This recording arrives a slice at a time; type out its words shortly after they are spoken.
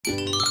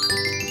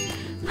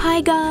Hi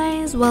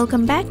guys,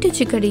 welcome back to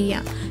Chickadeya.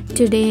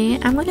 Today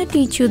I'm gonna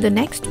teach you the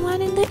next one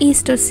in the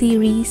Easter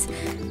series,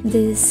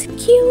 this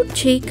cute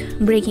chick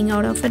breaking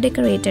out of a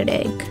decorated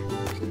egg.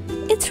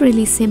 It's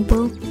really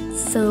simple,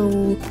 so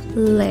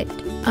let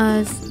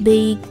us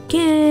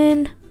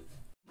begin.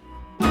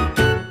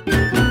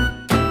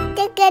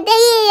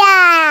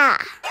 Chickadeya!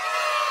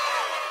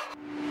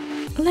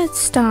 Let's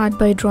start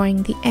by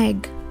drawing the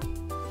egg.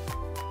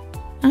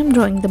 I'm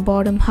drawing the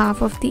bottom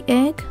half of the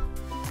egg.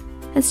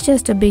 It's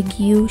just a big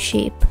U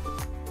shape.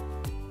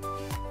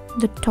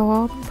 The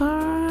top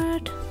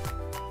part,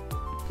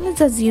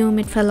 let's assume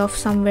it fell off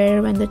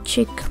somewhere when the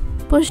chick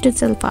pushed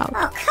itself out.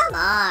 Oh, come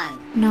on!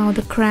 Now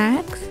the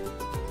cracks,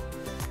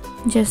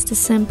 just a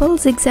simple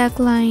zigzag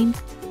line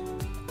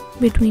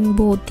between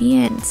both the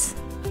ends.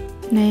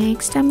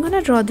 Next, I'm gonna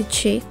draw the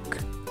chick.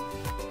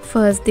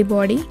 First the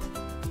body.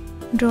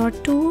 Draw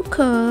two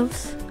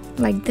curves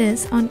like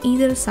this on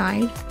either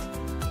side.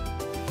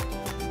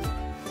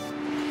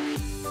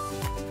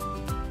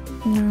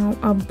 Now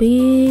a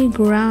big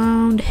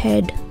round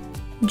head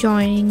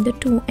joining the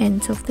two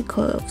ends of the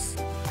curves.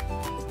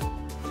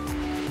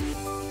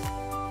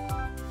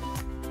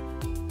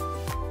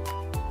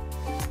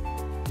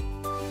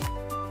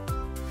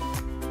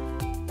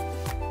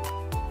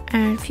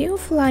 Add few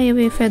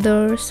flyaway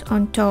feathers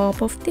on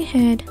top of the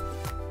head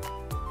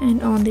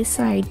and on the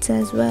sides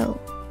as well.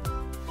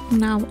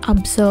 Now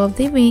observe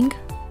the wing.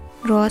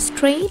 Draw a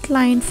straight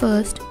line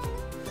first.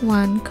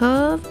 One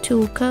curve,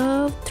 two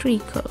curve, three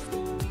curve.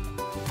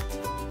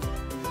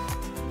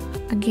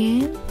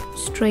 Again,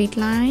 straight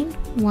line,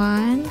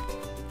 1,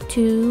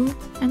 2,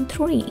 and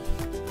 3.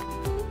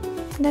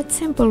 That's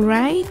simple,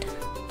 right?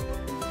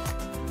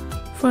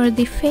 For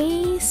the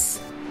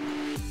face,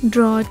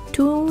 draw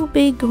two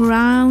big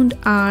round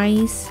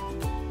eyes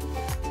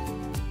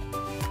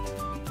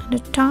and a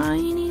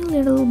tiny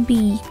little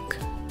beak,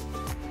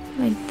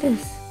 like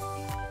this.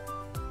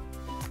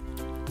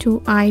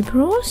 Two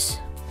eyebrows.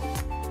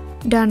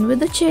 Done with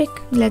the chick.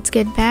 Let's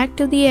get back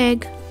to the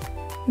egg.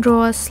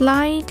 Draw a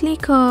slightly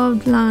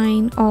curved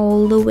line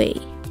all the way.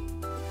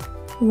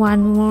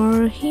 One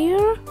more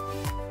here.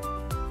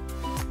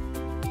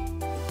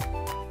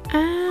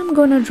 I'm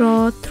gonna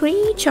draw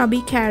 3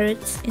 chubby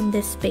carrots in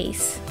this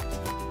space.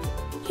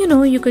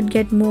 You could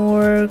get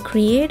more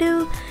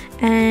creative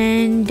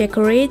and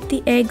decorate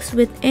the eggs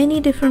with any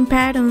different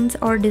patterns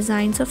or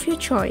designs of your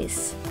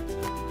choice.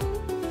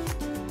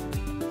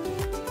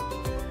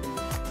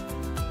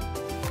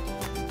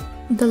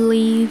 The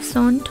leaves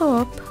on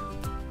top.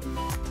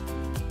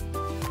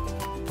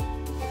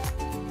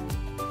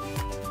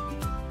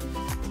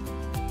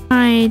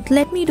 Right,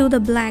 let me do the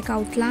black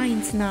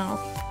outlines now.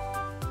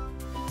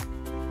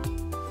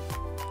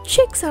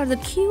 Chicks are the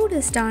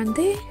cutest, aren't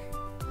they?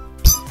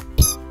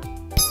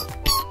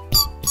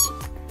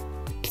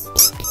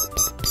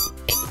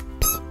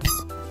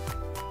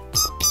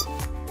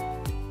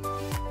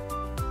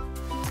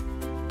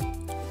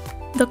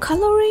 The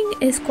coloring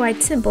is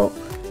quite simple.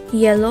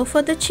 Yellow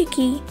for the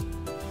chickie,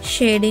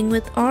 shading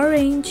with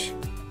orange.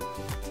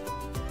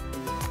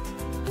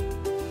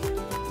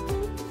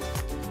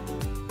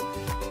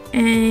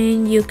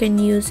 And you can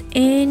use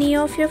any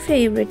of your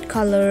favorite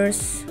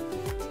colors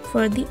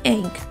for the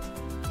egg.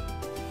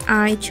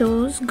 I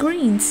chose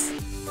greens.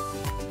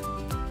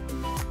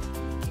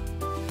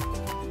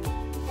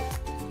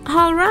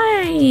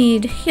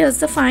 Alright, here's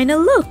the final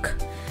look.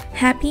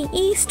 Happy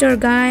Easter,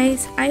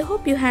 guys! I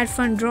hope you had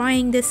fun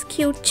drawing this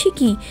cute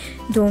chickie.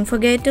 Don't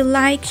forget to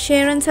like,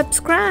 share and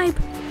subscribe.